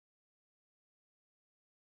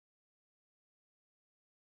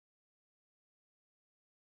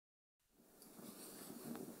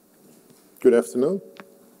Good afternoon.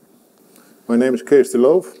 My name is Kees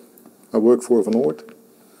Looff. I work for Oord.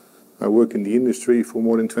 I work in the industry for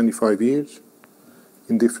more than 25 years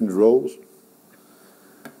in different roles.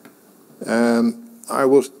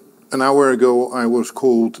 An hour ago I was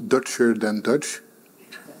called Dutcher than Dutch.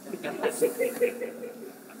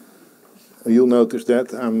 You'll notice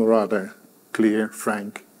that I'm rather clear,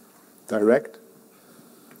 frank, direct,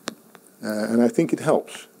 and I think it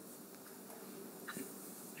helps.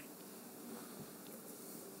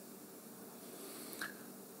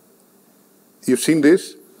 You've seen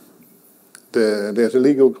this. There's a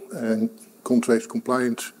legal and contracts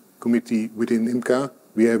compliance committee within IMCA.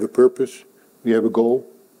 We have a purpose, we have a goal.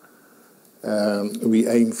 We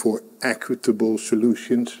aim for equitable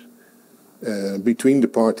solutions between the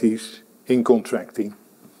parties in contracting.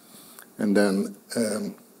 And then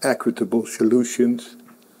equitable solutions,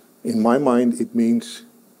 in my mind, it means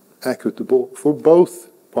equitable for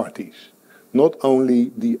both parties, not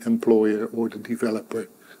only the employer or the developer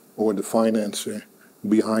or the financer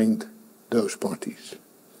behind those parties.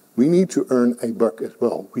 We need to earn a buck as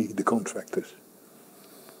well, we the contractors.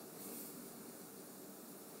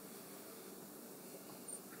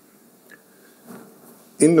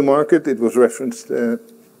 In the market, it was referenced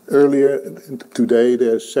earlier today,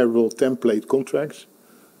 there are several template contracts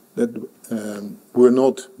that were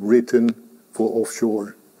not written for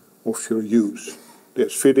offshore use.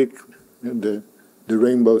 There's FIDIC, the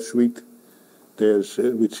Rainbow Suite. There's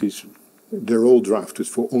they're all drafted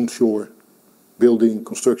for onshore building,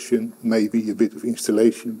 construction, maybe a bit of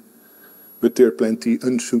installation, but there are plenty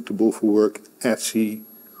unsuitable for work at sea,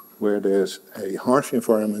 where there's a harsh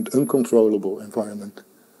environment, uncontrollable environment,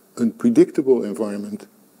 unpredictable environment,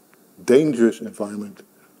 dangerous environment,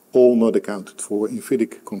 all not accounted for in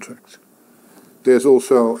FIDIC contracts. There's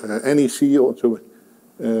also NEC, also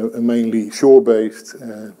a mainly shore-based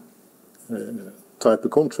type of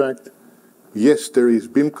contract. Yes, there is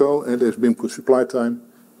BIMCO, and there's BIMCO supply time.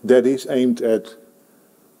 That is aimed at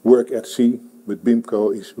work at sea, but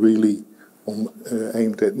BIMCO is really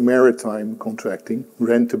aimed at maritime contracting,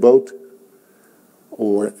 rent a boat,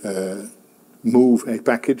 or move a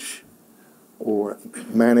package, or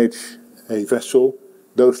manage a vessel.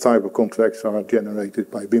 Those type of contracts are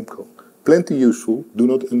generated by BIMCO. Plenty useful, do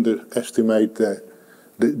not underestimate the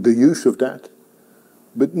use of that,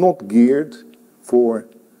 but not geared for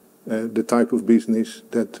the type of business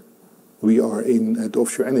that we are in at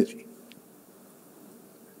Offshore Energy.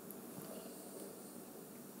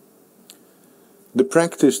 The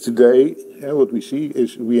practice today, what we see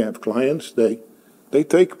is we have clients, they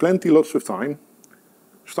take lots of time,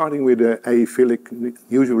 starting with a FIDIC,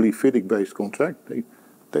 usually FIDIC-based contract.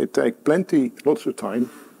 They take lots of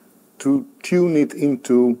time to tune it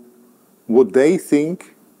into what they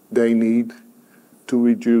think they need to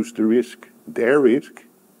reduce the risk, their risk,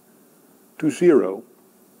 to zero.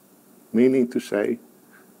 Meaning to say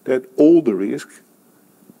that all the risk,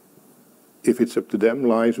 if it's up to them,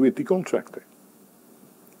 lies with the contractor.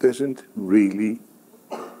 Doesn't really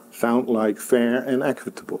sound like fair and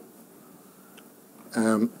equitable.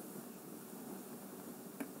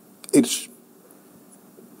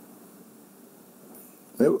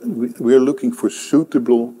 We're looking for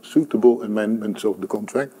suitable amendments of the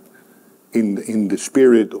contract in the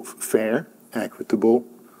spirit of fair, equitable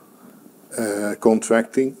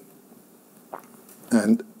contracting.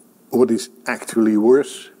 And what is actually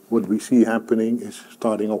worse, what we see happening is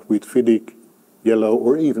starting off with FIDIC, yellow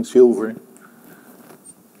or even silver,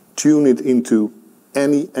 tune it into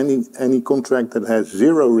any contract that has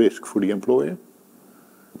zero risk for the employer.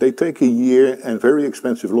 They take a year and very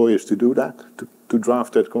expensive lawyers to do that, to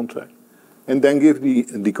draft that contract, and then give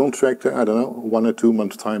the contractor, I don't know, 1 or 2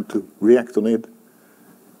 months time to react on it,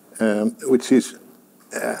 which is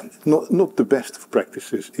not the best of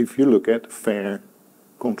practices if you look at fair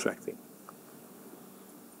contracting.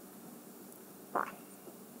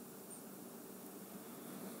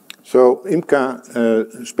 So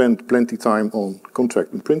IMCA spent plenty time on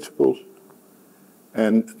contracting principles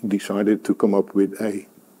and decided to come up with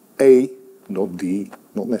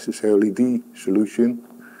not necessarily the solution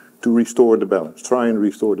to restore the balance, try and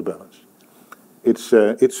restore the balance. It's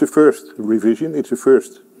a first revision, it's a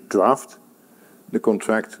first draft, the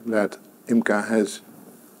contract that IMCA has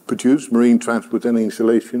produced, Marine Transport and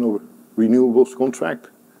Installation of Renewables contract.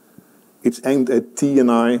 It's aimed at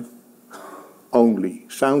T&I only.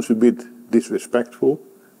 Sounds a bit disrespectful,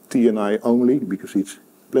 T&I only, because it's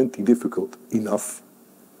plenty difficult enough.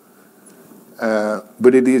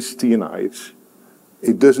 But it is T&I.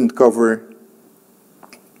 It doesn't cover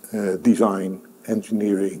design,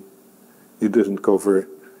 engineering. It doesn't cover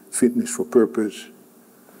fitness for purpose.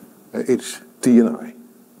 It's T&I.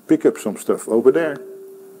 Pick up some stuff over there,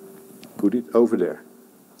 put it over there.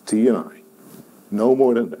 T&I. No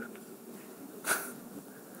more than that.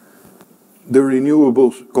 The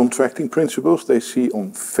renewables contracting principles they see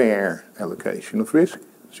on fair allocation of risk.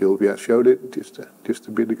 Sylvia showed it just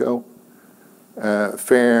a bit ago.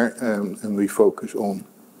 Fair, and we focus on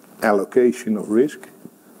allocation of risk.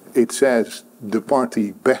 It says the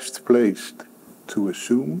party best placed to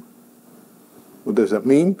assume. What does that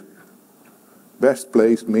mean? Best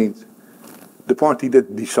placed means the party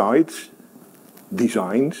that decides,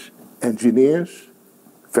 designs, engineers,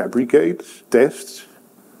 fabricates, tests,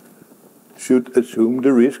 should assume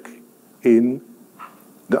the risk in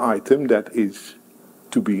the item that is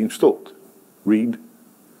to be installed. Read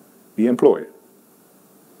the employer.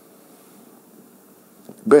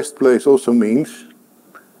 Best place also means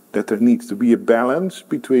that there needs to be a balance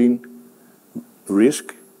between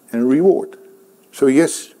risk and reward. So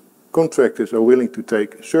yes, contractors are willing to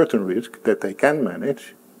take a certain risk that they can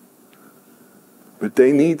manage, but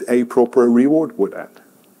they need a proper reward for that.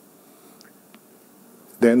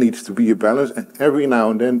 There needs to be a balance, and every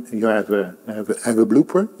now and then you have a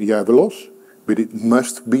blooper, you have a loss, but it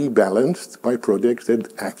must be balanced by projects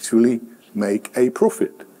that actually make a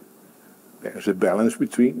profit. There's a balance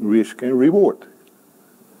between risk and reward.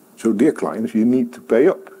 So dear clients, you need to pay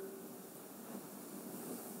up.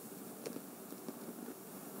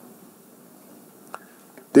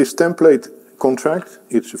 This template contract,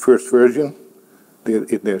 it's the first version.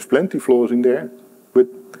 There's plenty flaws in there, but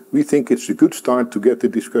we think it's a good start to get the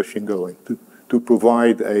discussion going, to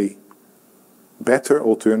provide a better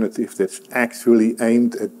alternative that's actually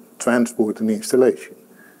aimed at transport and installation,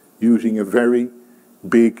 using a very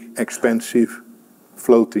big, expensive,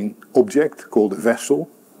 floating object called a vessel.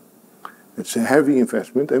 It's a heavy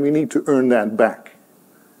investment, and we need to earn that back.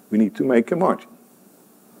 We need to make a margin.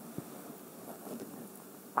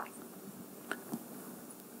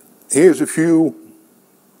 Here's a few,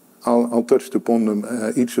 I'll touch upon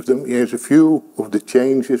them, each of them. Here's a few of the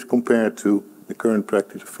changes compared to the current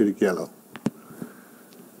practice of Philips Yellow.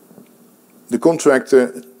 The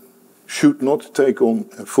contractor should not take on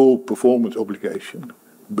a full performance obligation,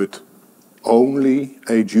 but only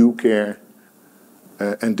a due care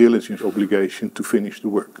and diligence obligation to finish the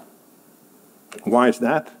work. Why is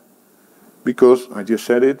that? Because, I just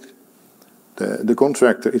said it, the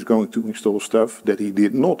contractor is going to install stuff that he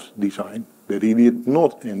did not design, that he did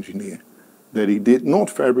not engineer, that he did not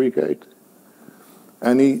fabricate.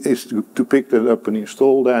 And he is to pick that up and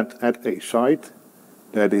install that at a site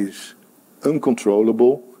that is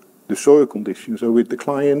uncontrollable. The soil conditions are with the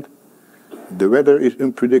client, the weather is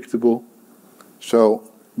unpredictable, so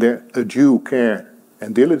a due care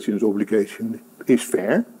and diligence obligation is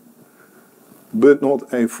fair, but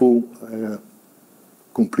not a full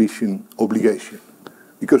completion obligation,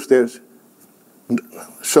 because there's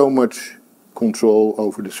so much control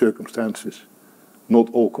over the circumstances, not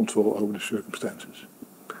all control over the circumstances.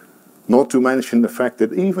 Not to mention the fact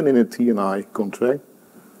that even in a T&I contract,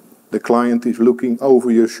 the client is looking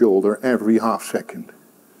over your shoulder every half second,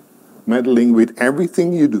 meddling with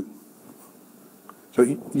everything you do. So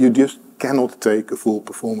you just cannot take a full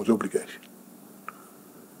performance obligation.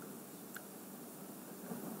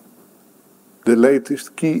 The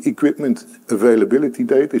latest key equipment availability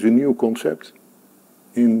date is a new concept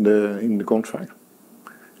in the contract.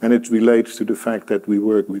 And it relates to the fact that we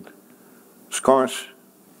work with scarce,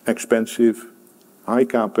 expensive, high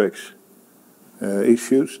capex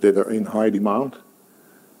issues that are in high demand.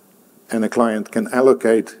 And a client can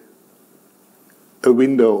allocate a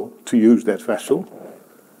window to use that vessel.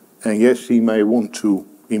 And yes, he may want to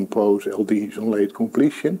impose LDs on late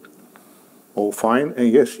completion. All fine,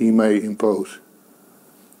 and yes, he may impose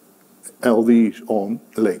LDs on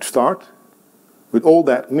late start, but all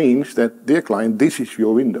that means that, dear client, this is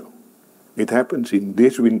your window. It happens in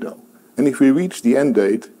this window. And if we reach the end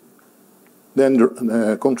date, then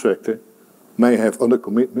the contractor may have other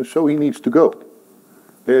commitments, so he needs to go.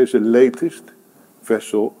 There is a latest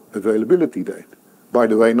vessel availability date. By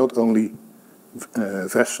the way, not only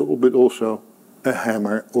vessel, but also a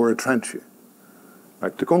hammer or a trencher.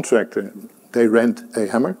 Like the contractor, they rent a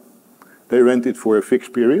hammer, they rent it for a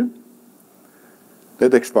fixed period,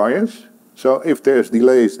 that expires. So if there's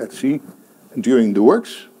delays at sea during the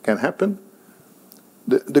works, can happen,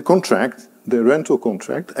 the contract, the rental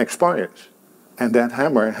contract expires. And that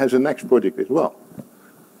hammer has a next project as well.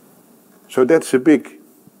 So that's a big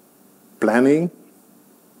planning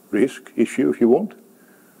risk issue, if you want.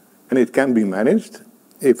 And it can be managed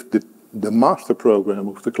if the master program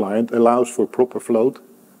of the client allows for proper float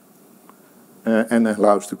and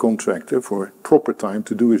allows the contractor for proper time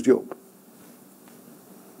to do his job.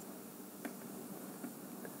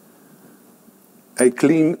 A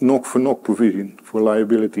clean knock-for-knock provision for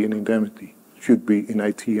liability and indemnity should be in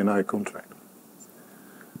a T&I contract.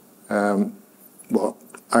 Well,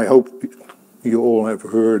 I hope you all have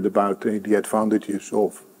heard about the advantages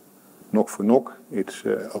of knock-for-knock. It's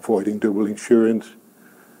avoiding double insurance.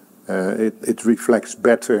 It reflects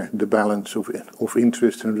better the balance of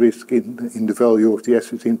interest and risk in the value of the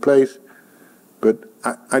assets in place. But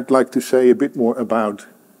I'd like to say a bit more about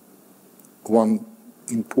one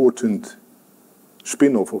important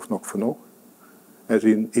spin-off of knock-for-knock, as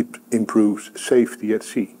in it improves safety at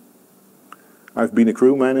sea. I've been a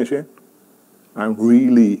crew manager. I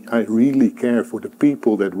really care for the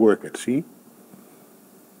people that work at sea,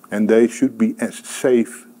 and they should be as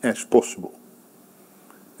safe as possible.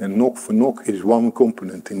 And knock-for-knock is one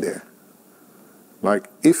component in there. Like,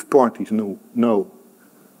 if parties know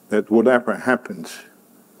that whatever happens,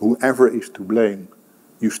 whoever is to blame,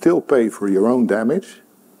 you still pay for your own damage,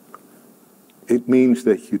 it means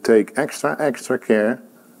that you take extra care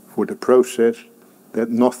for the process that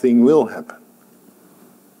nothing will happen.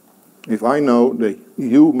 If I know that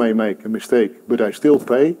you may make a mistake, but I still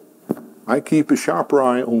pay, I keep a sharper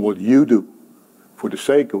eye on what you do for the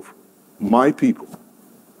sake of my people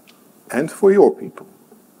and for your people.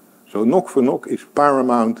 So knock-for-knock is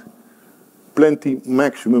paramount, plenty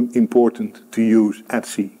maximum important to use at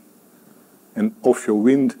sea. And offshore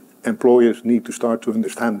wind employers need to start to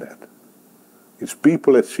understand that. It's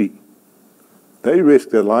people at sea. They risk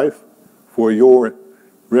their life for your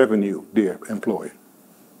revenue, dear employer.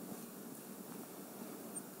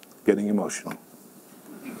 Getting emotional.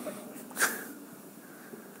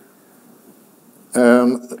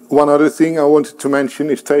 One other thing I wanted to mention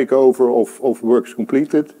is takeover of works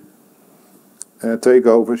completed.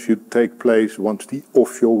 Takeover should take place once the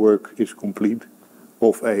offshore work is complete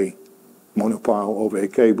of a monopile, of a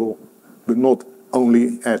cable, but not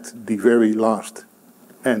only at the very last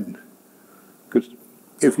end. Because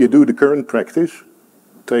if you do the current practice,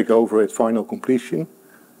 takeover at final completion,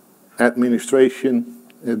 administration,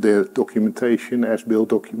 the documentation, as-built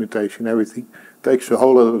documentation, everything, takes a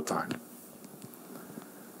whole lot of time.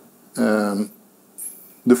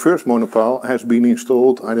 The first monopile has been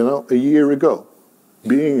installed, I don't know, a year ago,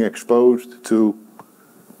 being exposed to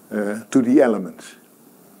the elements.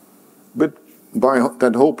 But by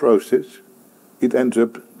that whole process, it ends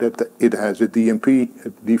up that it has a DNP, a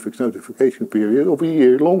defect notification period, of a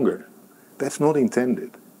year longer. That's not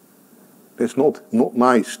intended. That's not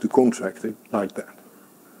nice to contract it like that.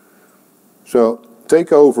 So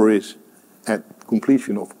takeover is at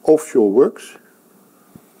completion of offshore works.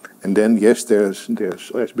 And then, yes, there's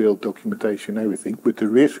as-built documentation, everything, but the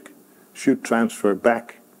risk should transfer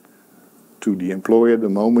back to the employer the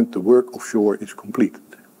moment the work offshore is completed.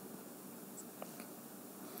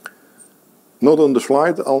 Not on the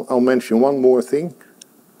slide, I'll mention one more thing.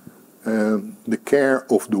 The care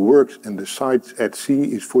of the works and the sites at sea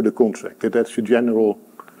is for the contractor. That's a general,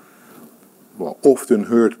 well, often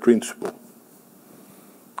heard principle.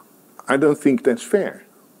 I don't think that's fair.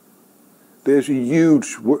 There's a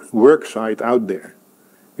huge work site out there.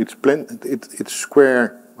 It's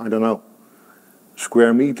square, I don't know,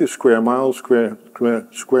 square meters, square miles,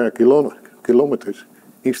 square kilometers.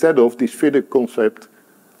 Instead of this fitted concept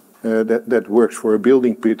that works for a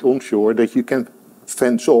building pit onshore that you can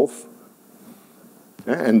fence off.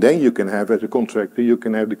 And then you can have, as a contractor, you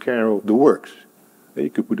can have the care of the works. You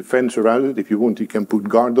could put a fence around it. If you want, you can put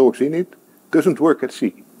guard dogs in it. Doesn't work at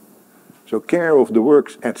sea. So care of the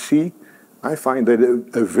works at sea, I find that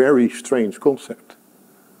a very strange concept.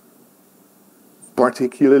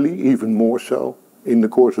 Particularly, even more so, in the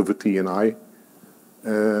course of a T&I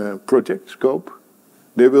project scope.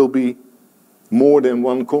 There will be more than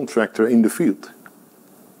one contractor in the field.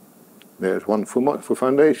 There's one for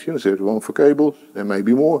foundations, there's one for cables, there may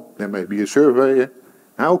be more, there may be a surveyor.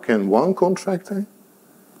 How can one contractor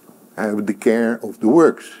have the care of the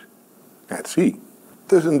works at sea?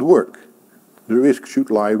 Doesn't work. The risk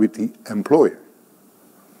should lie with the employer.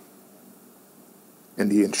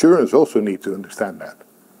 And the insurance also need to understand that.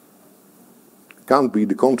 It can't be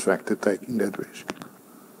the contractor taking that risk.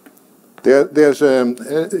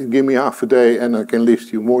 Give me half a day and I can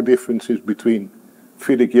list you more differences between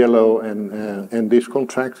FIDIC Yellow and this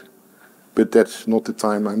contract, but that's not the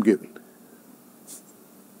time I'm given.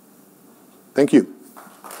 Thank you.